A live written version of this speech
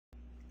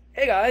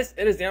Hey guys,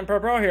 it is the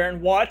Emperor Pro here,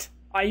 and what?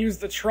 I use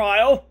the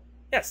trial?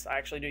 Yes, I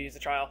actually do use the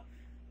trial.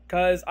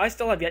 Because I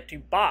still have yet to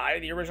buy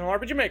the original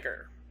RPG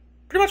Maker.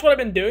 Pretty much what I've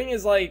been doing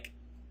is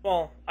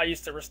well, I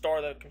used to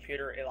restore the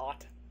computer a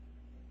lot.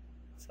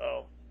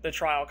 So, the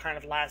trial kind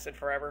of lasted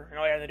forever, and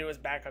all you have to do is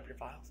back up your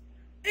files.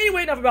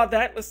 Anyway, enough about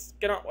that. Let's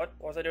get on. What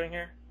was I doing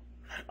here?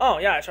 Oh,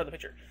 yeah, I showed the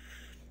picture.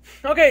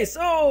 Okay,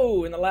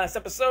 so, in the last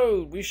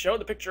episode, we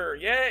showed the picture.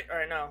 Yay!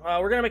 Alright, now,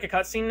 we're gonna make a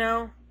cutscene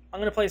now. I'm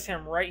gonna place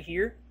him right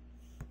here.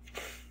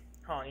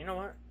 Hold on, you know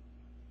what?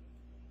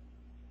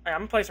 I'm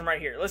gonna place him right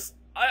here. This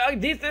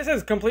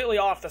is completely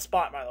off the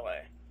spot, by the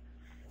way.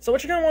 So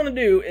what you're gonna want to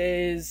do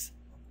is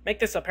make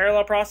this a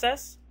parallel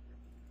process,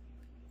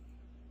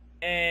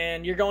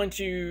 and you're going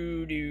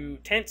to do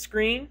tent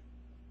screen,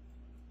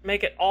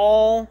 make it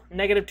all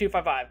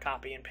 -255,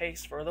 copy and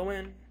paste for the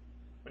win.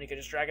 When you can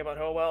just drag it, but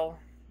oh well,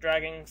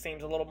 dragging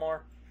seems a little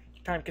more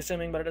time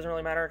consuming, but it doesn't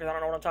really matter because I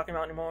don't know what I'm talking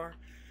about anymore.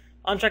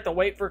 Uncheck the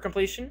wait for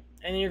completion,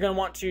 and then you're going to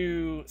want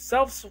to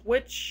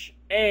self-switch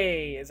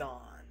A is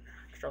on.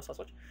 Control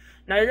self-switch.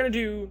 Now you're going to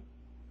do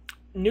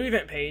new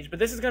event page, but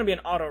this is going to be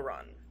an auto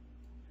run.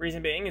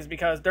 Reason being is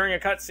because during a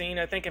cutscene,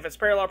 I think if it's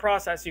parallel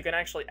process, you can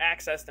actually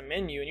access the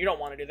menu, and you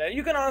don't want to do that.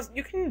 You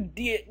can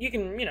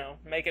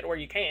make it where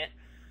you can't.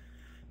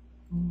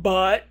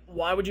 But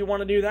why would you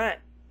want to do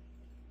that?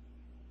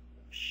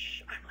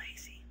 Shh, I'm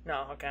lazy.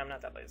 No, okay, I'm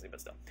not that lazy,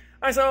 but still.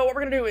 All right, so what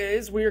we're going to do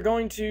is we are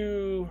going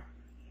to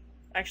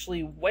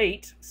actually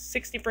wait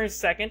 60 frames a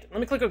second. Let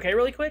me click OK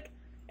really quick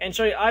and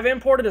show you. I've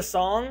imported a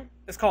song.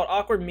 It's called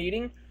Awkward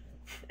Meeting,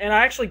 and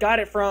I actually got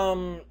it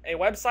from a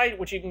website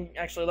which you can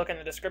actually look in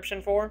the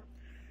description for.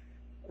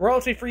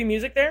 Royalty free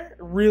music there.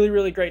 Really,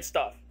 really great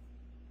stuff.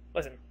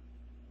 Listen.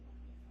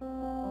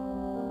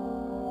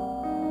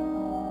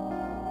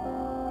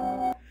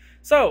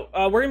 So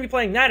we're gonna be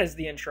playing that as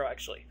the intro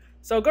actually.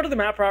 So go to the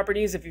map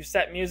properties if you've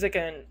set music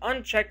and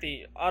uncheck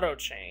the auto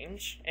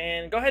change.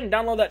 And go ahead and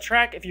download that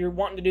track if you're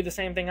wanting to do the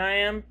same thing I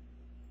am.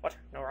 What?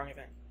 No, wrong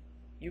event.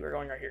 You are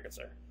going right here, good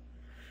sir.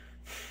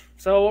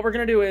 So what we're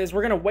going to do is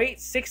we're going to wait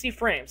 60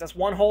 frames. That's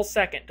one whole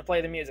second to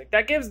play the music.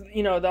 That gives,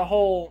 the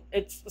whole,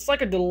 it's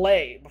like a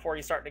delay before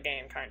you start the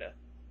game, kind of.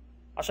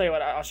 I'll show you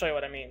what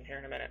I mean here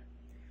in a minute.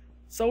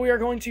 So we are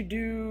going to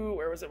do,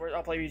 where was it?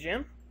 I'll play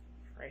BGM.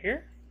 Right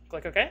here.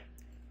 Click OK.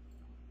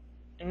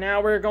 And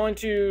now we're going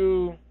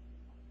to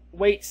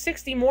wait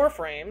 60 more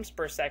frames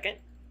per second.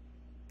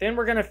 Then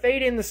we're going to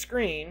fade in the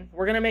screen.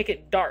 We're going to make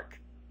it dark.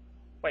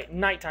 Wait,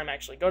 nighttime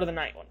actually. Go to the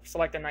night one.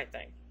 Select the night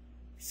thing.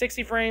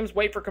 60 frames,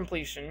 wait for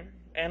completion.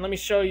 And let me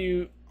show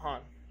you, hold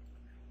on.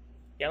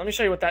 Yeah, let me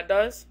show you what that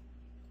does.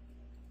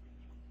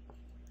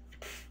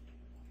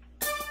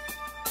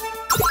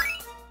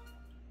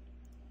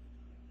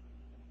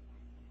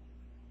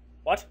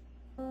 What?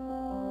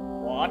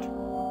 What?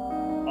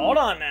 Hold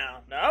on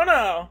now.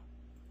 No.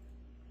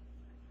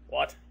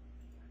 What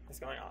is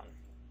going on?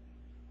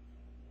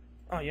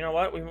 Oh, you know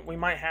what? We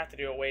might have to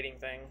do a waiting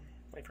thing.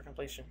 Wait for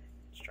completion.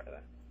 Let's try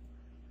that.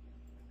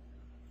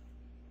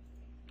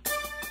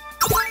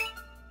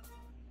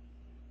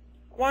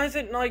 Why is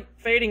it,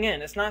 fading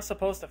in? It's not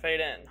supposed to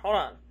fade in. Hold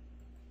on.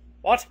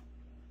 What?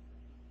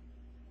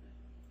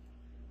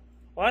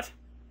 What?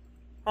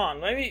 Hold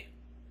on, maybe...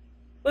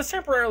 Let's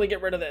temporarily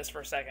get rid of this for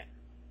a second.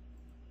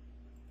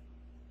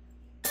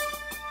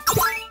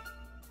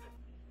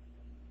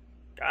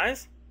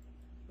 Guys?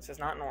 This is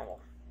not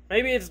normal.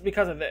 Maybe it's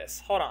because of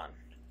this. Hold on.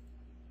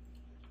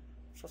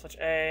 So switch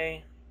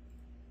A.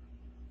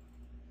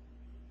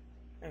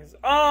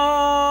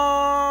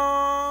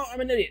 Oh,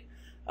 I'm an idiot.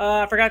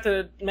 I forgot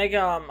to make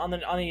on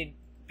the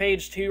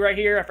page 2 right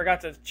here. I forgot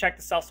to check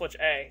the self switch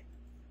A.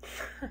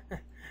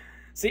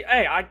 See,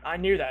 hey, I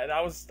knew that.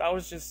 That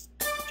was just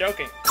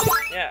joking.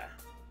 Yeah.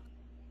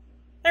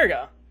 There we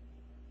go.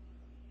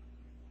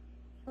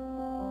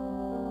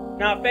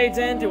 Now it fades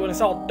into when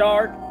it's all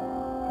dark.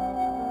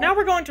 Now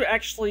we're going to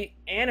actually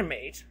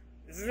animate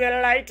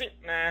the lighting.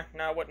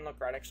 No, it wouldn't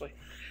look right actually.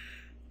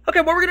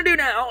 Okay, what we're gonna do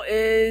now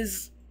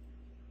is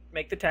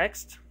make the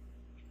text.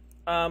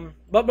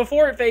 But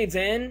before it fades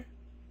in,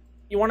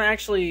 you want to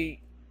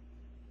actually,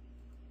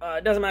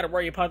 it doesn't matter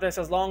where you put this,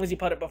 as long as you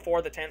put it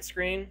before the tent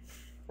screen.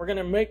 We're going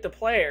to make the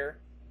player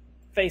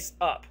face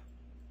up.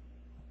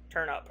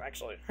 Turn up,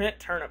 actually.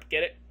 Turn up,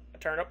 get it?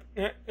 Turn up.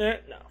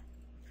 No.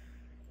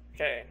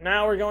 Okay,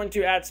 now we're going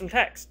to add some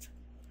text.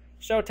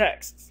 Show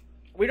text.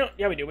 We do.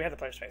 We have the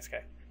player's face,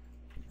 okay.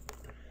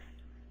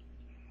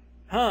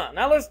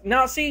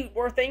 Now see,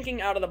 we're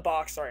thinking out of the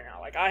box right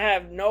now. I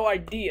have no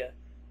idea.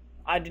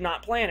 I did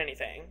not plan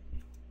anything,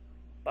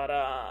 but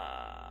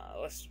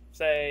let's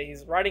say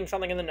he's writing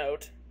something in the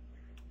note.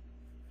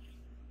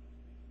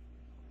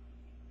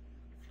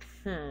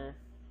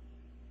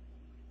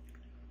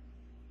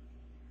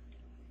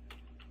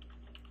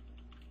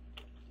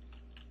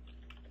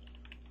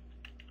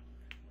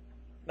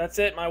 That's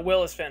it, my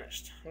will is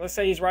finished. Let's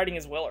say he's writing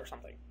his will or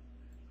something.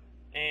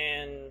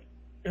 And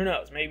who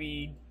knows,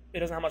 maybe he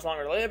doesn't have much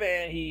longer to live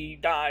and he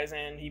dies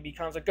and he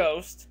becomes a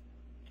ghost.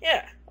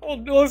 Yeah,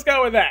 let's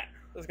go with that.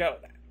 Let's go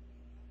with that.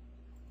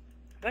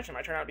 It actually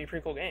might turn out to be a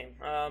pretty cool game.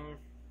 So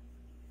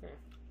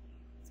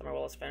my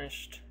will is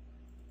finished.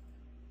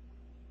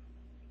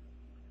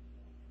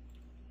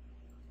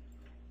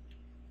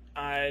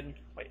 I'd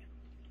wait.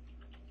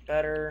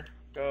 Better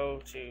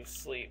go to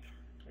sleep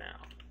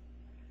now.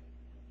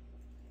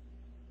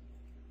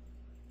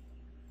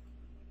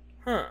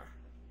 Huh.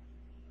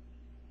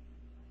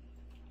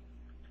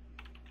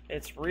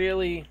 It's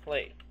really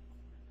late.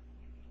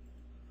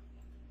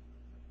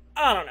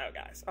 I don't know,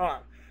 guys. Hold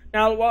on.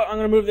 Now, well, I'm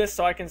going to move this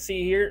so I can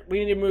see here. We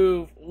need to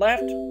move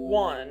left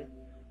 1.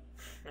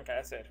 Okay,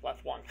 that's it.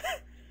 Left 1.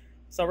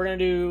 So we're going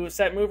to do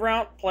set move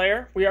route,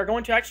 player. We are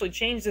going to actually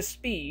change the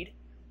speed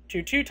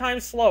to 2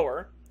 times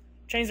slower.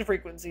 Change the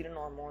frequency to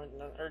normal.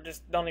 Or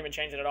just don't even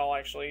change it at all,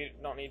 actually. You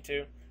don't need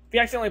to. If you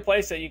accidentally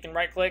place it, you can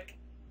right-click,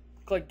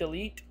 click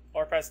delete,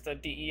 or press the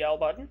DEL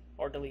button,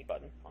 or delete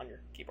button on your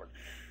keyboard.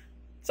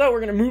 So we're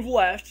going to move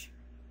left,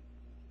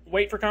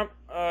 wait for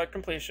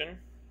completion.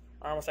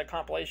 I almost said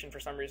compilation for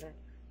some reason.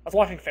 I was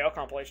watching fail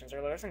compilations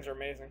earlier. Those things are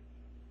amazing.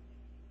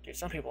 Dude,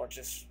 some people are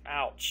just,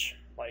 ouch.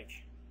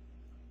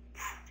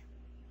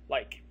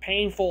 Like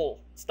painful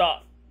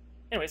stuff.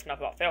 Anyways, enough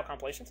about fail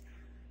compilations.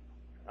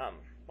 What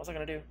was I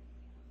going to do?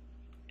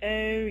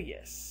 Oh,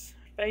 yes.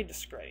 Fade to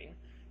screen.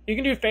 You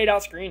can do fade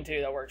out screen,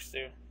 too. That works,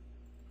 too.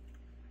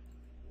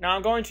 Now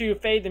I'm going to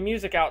fade the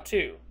music out,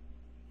 too.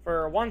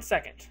 For 1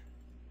 second.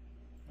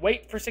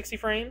 Wait for 60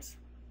 frames.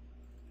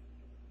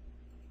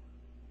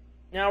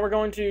 Now we're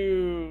going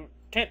to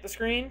tint the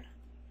screen.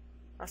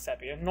 Not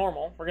sepia,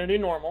 normal. We're going to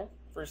do normal.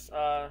 First,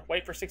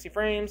 wait for 60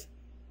 frames.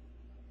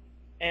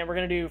 And we're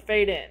going to do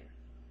fade in.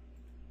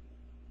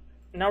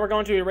 Now we're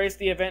going to erase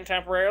the event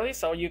temporarily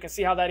so you can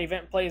see how that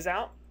event plays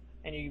out.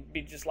 And you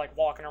be just like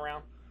walking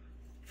around.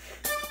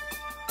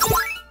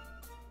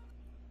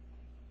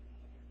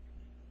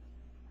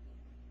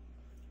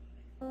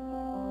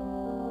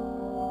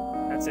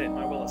 That's it.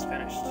 My will is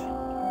finished.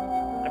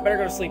 I better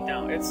go to sleep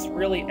now. It's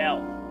really L.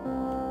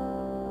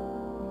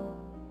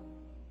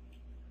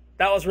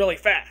 That was really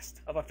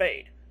fast of a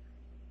fade.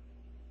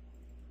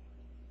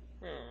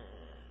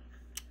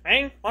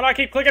 Dang, why do I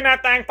keep clicking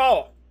that thing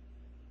for?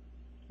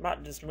 I'm about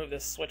to just move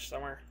this switch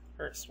somewhere.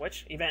 Or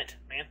switch? Event,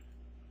 man.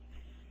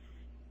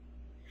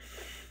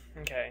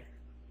 Okay.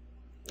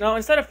 No,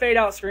 instead of fade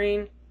out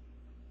screen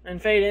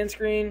and fade in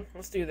screen,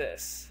 let's do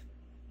this.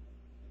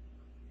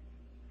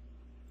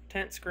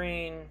 Tint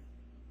screen,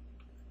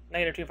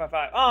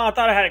 -255. Oh, I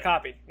thought I had it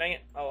copied. Dang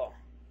it. Oh well.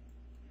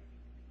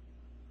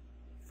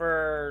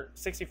 For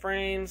 60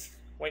 frames,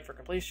 wait for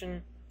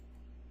completion.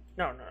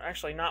 No,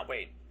 actually not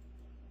wait.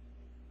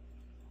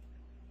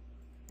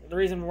 The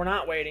reason we're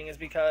not waiting is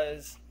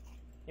because,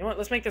 you know what,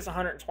 let's make this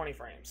 120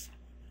 frames.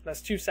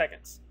 That's 2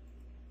 seconds.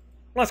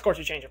 Unless, of course,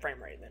 you change the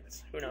frame rate, then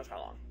it's who knows how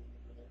long.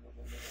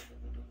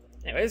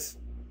 Anyways,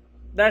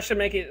 that should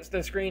make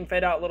the screen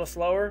fade out a little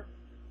slower.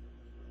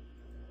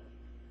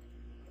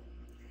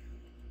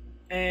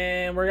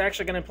 And we're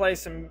actually going to play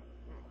some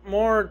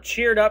more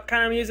cheered up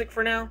kind of music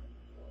for now.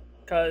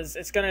 Because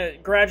it's going to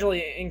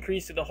gradually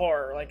increase to the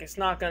horror. Like, it's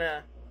not going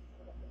to,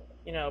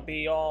 you know,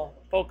 be all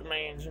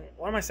Pokemon.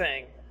 What am I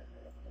saying?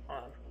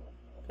 Hold on.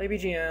 Play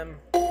BGM.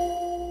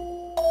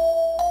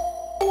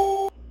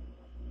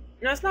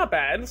 No, it's not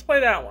bad. Let's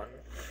play that one.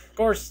 Of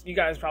course, you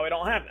guys probably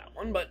don't have that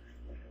one, but,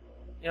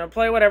 you know,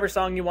 play whatever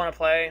song you want to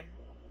play.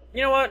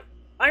 You know what?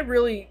 I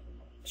really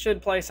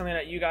should play something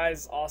that you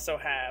guys also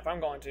have. I'm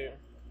going to.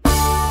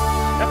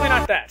 Definitely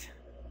not that.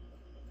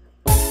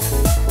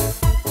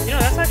 You know,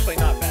 that's actually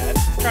not bad.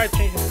 Let's try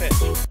changing the pitch.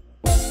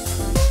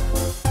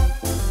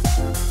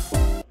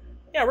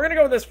 Yeah, we're gonna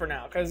go with this for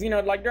now, because, you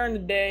know, like, during the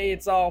day,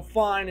 it's all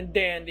fine and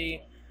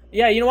dandy.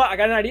 Yeah, you know what? I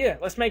got an idea.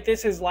 Let's make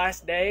this his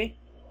last day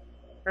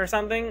or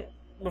something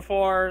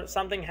before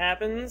something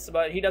happens,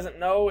 but he doesn't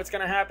know it's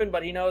gonna happen,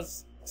 but he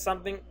knows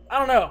something. I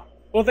don't know.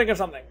 We'll think of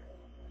something.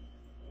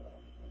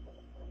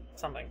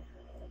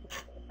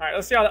 Alright,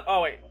 let's see how that...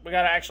 Oh, wait. We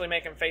gotta actually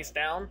make him face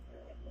down.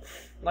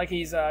 Like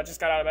he's just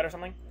got out of bed or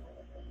something.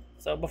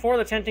 So, before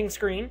the tinting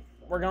screen,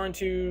 we're going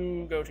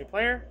to go to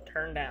player,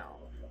 turn down.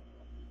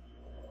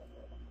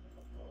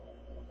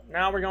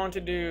 Now we're going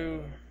to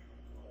do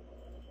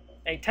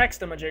a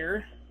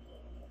text-a-majigger.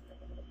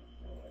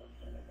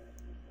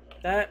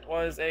 That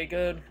was a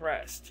good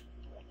rest.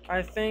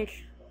 I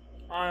think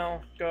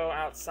I'll go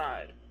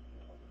outside.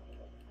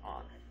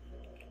 On.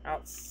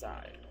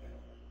 Outside.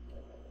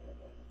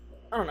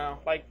 I don't know,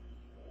 like,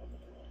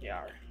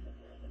 yeah.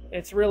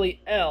 It's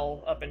really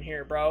L up in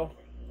here, bro.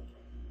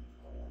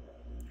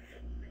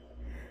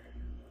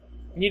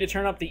 You need to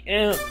turn up the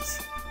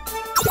M's.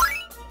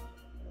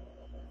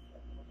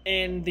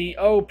 And the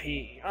OP.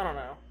 I don't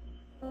know.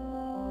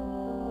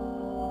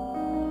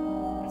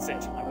 That's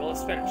it. My will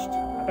is finished.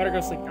 I better go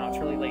sleep now. It's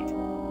really late.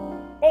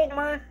 Oh,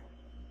 man.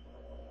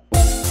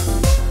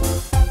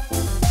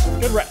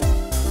 Good rest.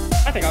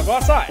 I think I'll go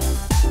outside.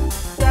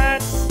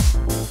 That's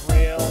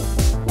real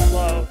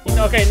slow.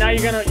 Okay, now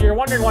you're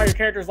wondering why your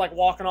character's like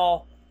walking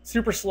all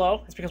super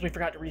slow. It's because we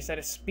forgot to reset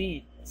his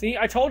speed. See,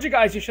 I told you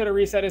guys you should have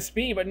reset his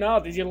speed, but no,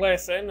 did you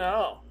listen?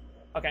 No.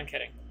 Okay, I'm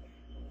kidding.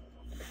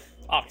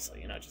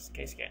 Obviously, you know, just in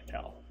case you can't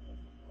tell.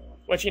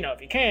 Which, you know,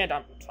 if you can't,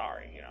 I'm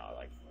sorry, you know,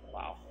 like,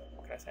 wow,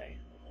 what can I say?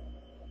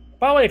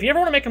 By the way, if you ever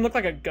want to make him look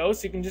like a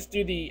ghost, you can just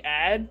do the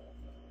add.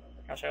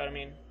 I'll show you what I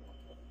mean.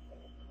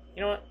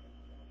 You know what?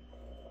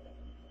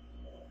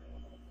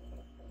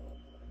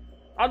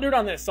 I'll do it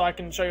on this so I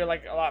can show you,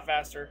 like, a lot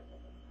faster.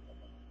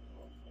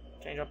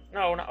 Change up.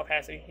 No, not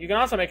opacity. You can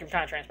also make him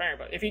kind of transparent,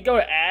 but if you go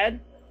to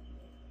add,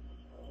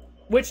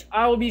 which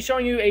I will be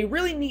showing you a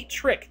really neat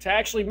trick to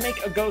actually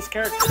make a ghost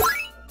character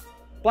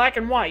black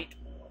and white.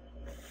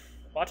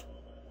 What?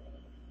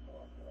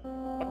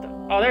 What the?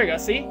 Oh, there you go.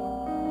 See?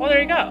 Well,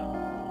 there you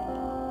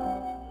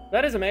go.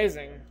 That is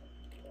amazing.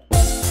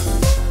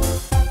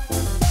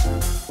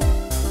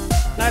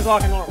 Nice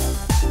walking normal.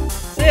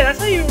 So yeah, that's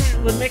how you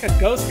would make a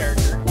ghost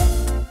character.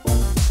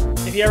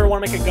 If you ever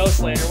want to make a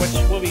ghost later, which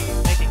we'll be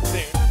making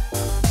soon.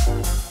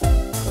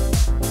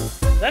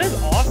 That is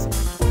awesome.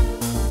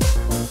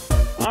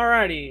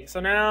 Alrighty, so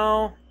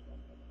now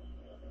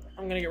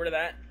I'm gonna get rid of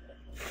that.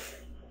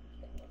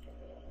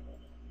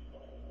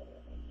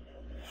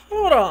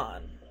 Hold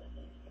on.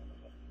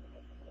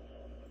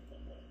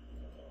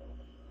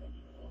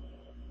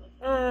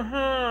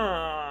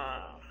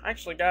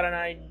 Actually got an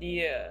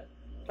idea.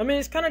 I mean,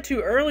 it's kind of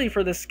too early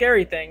for the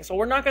scary thing, so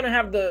we're not going to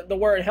have the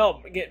word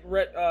help get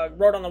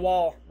wrote on the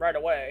wall right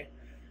away.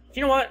 But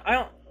you know what? I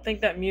don't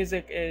think that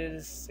music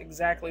is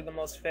exactly the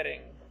most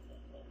fitting.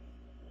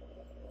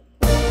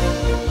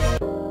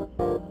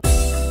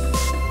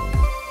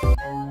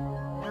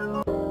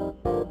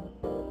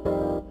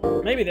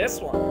 Maybe this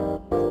one.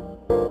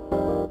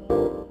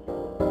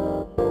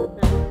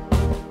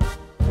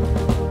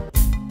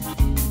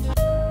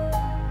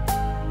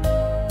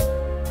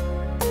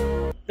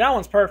 That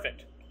one's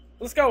perfect.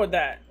 Let's go with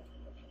that.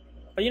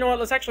 But you know what?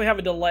 Let's actually have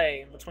a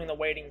delay between the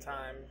waiting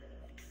time.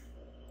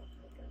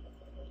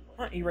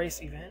 What? Erase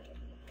event?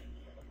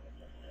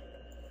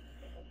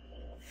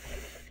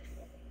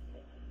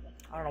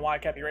 I don't know why I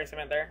kept erase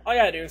event there. All I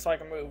gotta do is so I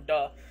can move.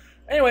 Duh.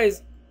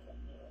 Anyways,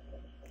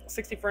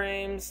 60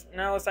 frames.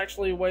 Now let's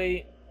actually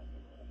wait.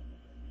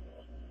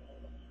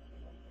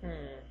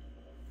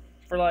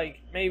 For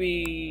like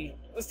maybe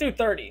let's do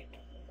 30.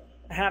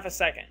 Half a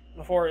second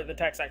before the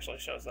text actually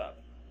shows up.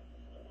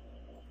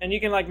 And you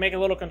can like make a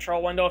little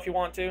control window if you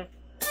want to.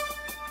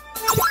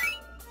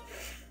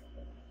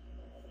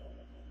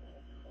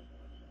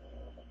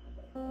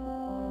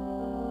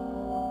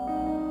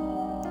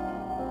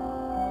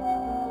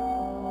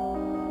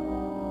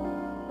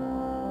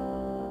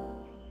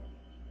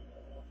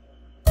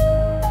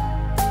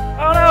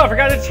 Oh no, I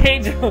forgot to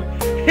change him.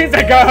 He's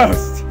a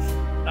ghost.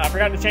 No, I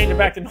forgot to change him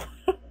back to normal.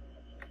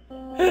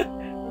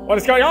 What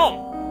is going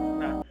on?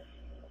 No.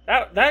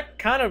 That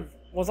kind of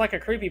was like a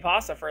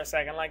creepypasta for a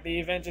second. Like the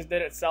event just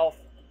did itself.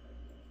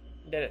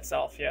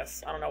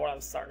 Yes. I don't know what I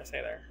was starting to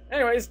say there.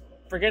 Anyways,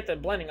 forget the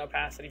blending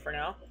opacity for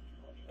now.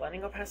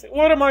 Blending opacity?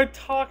 What am I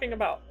talking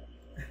about?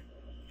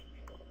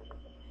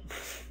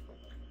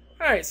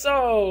 Alright,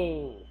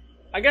 so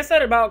I guess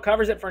that about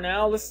covers it for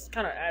now. Let's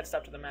kind of add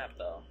stuff to the map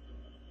though.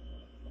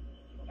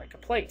 Like a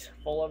plate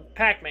full of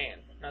Pac-Man.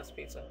 That's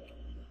pizza.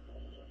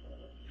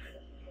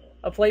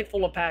 A plate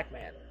full of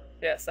Pac-Man.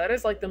 Yes, that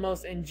is like the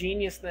most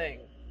ingenious thing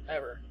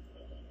ever.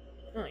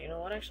 Oh, you know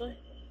what, actually?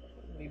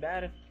 It would be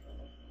bad if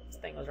this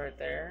thing was right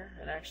there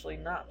and actually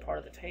not part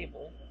of the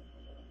table.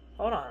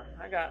 Hold on,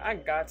 I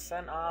got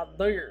some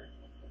there.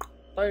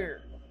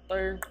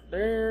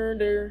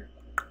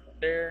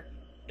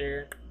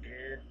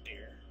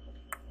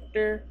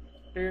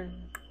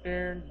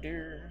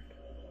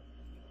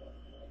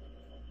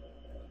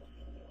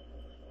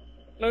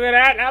 Look at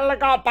that, that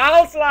look all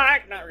bounce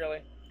like. Not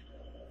really.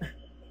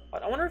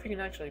 But I wonder if you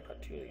can actually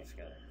put two of these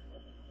together.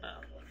 No.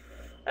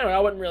 Anyway, I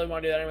wouldn't really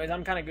want to do that anyways.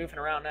 I'm kind of goofing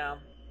around now.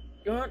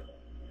 You know what?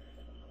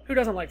 Who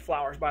doesn't like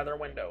flowers by their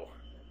window?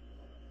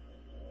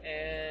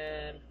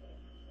 And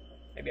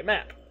maybe a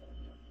map.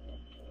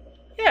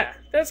 Yeah,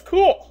 that's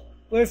cool.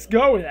 Let's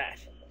go with that.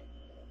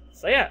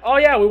 So yeah. Oh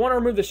yeah, we want to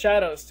remove the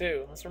shadows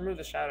too. Let's remove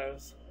the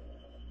shadows.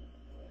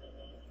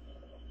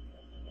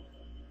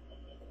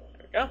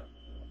 There we go.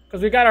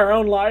 Because we got our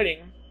own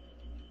lighting.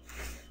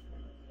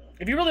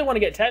 If you really want to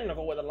get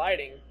technical with the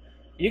lighting,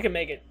 you can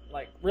make it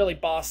like really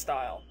boss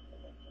style.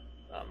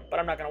 But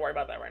I'm not going to worry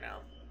about that right now.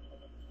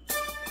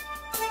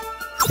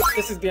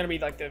 This is going to be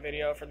like the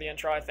video for the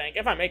intro, I think.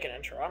 If I make an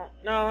intro.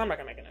 No, I'm not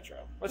going to make an intro.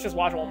 Let's just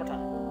watch it one more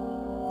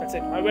time. That's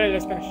it. My video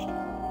is finished.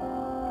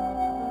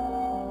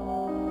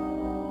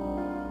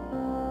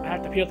 I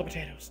have to peel the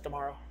potatoes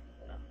tomorrow.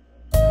 No.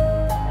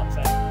 One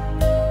second.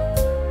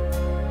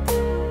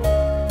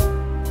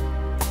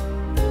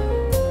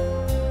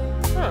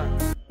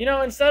 You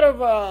know, instead of,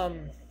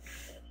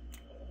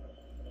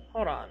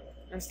 hold on.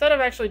 Instead of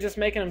actually just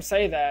making him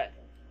say that,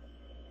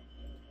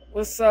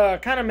 let's,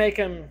 kind of make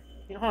him,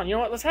 hold on, you know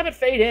what? Let's have it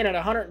fade in at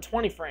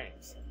 120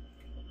 frames.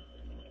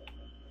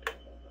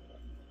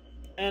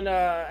 And,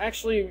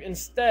 actually,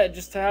 instead,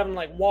 just to have him,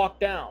 like, walk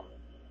down.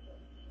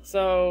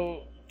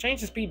 So, change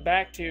the speed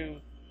back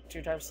to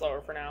 2 times slower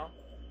for now.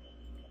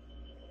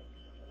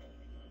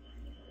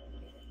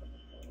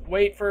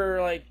 wait for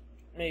like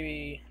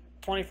maybe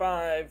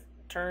 25,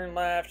 turn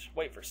left,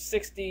 wait for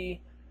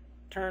 60,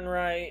 turn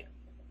right,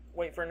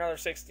 wait for another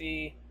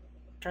 60,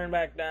 turn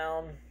back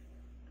down,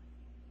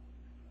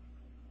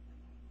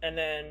 and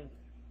then,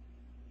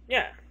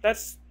 yeah,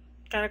 that's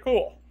kind of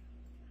cool.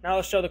 Now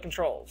let's show the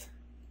controls.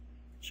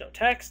 Show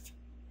text,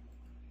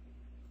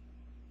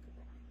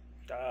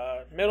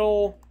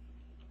 middle,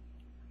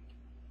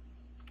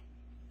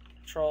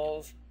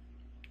 controls,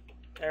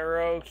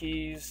 arrow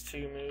keys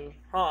to move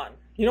on.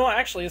 You know what,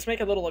 actually, let's make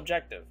it a little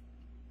objective.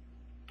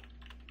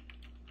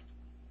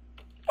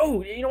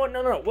 Oh, you know what,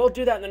 no, we'll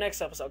do that in the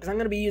next episode, because I'm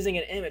going to be using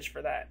an image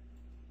for that.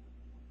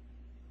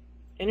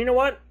 And you know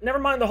what, never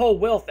mind the whole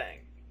will thing.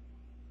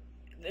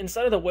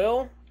 Instead of the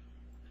will,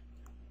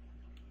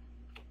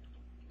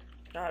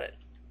 got it.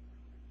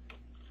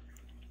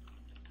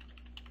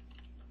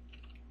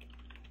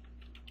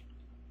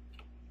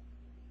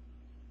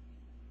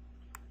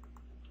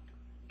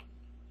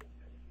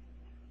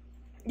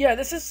 Yeah,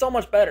 this is so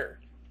much better.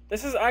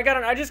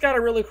 I just got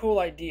a really cool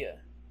idea.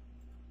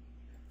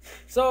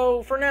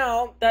 So for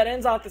now, that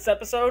ends off this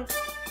episode,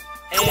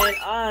 and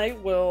I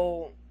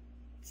will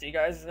see you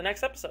guys in the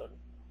next episode.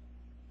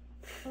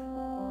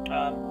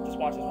 Just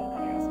watch this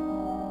one, I guess.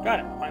 Got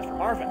it. Mine's from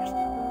our finished.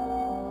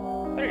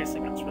 Better get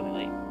sleeping. It's really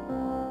late.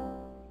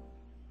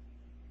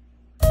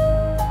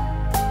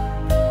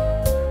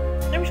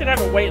 Maybe we should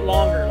have it wait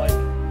longer, like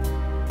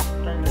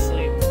during the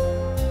sleep.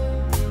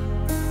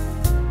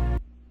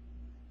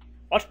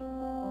 What?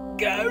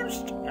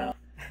 Ghost? No.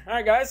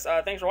 Alright guys,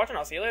 thanks for watching.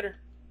 I'll see you later.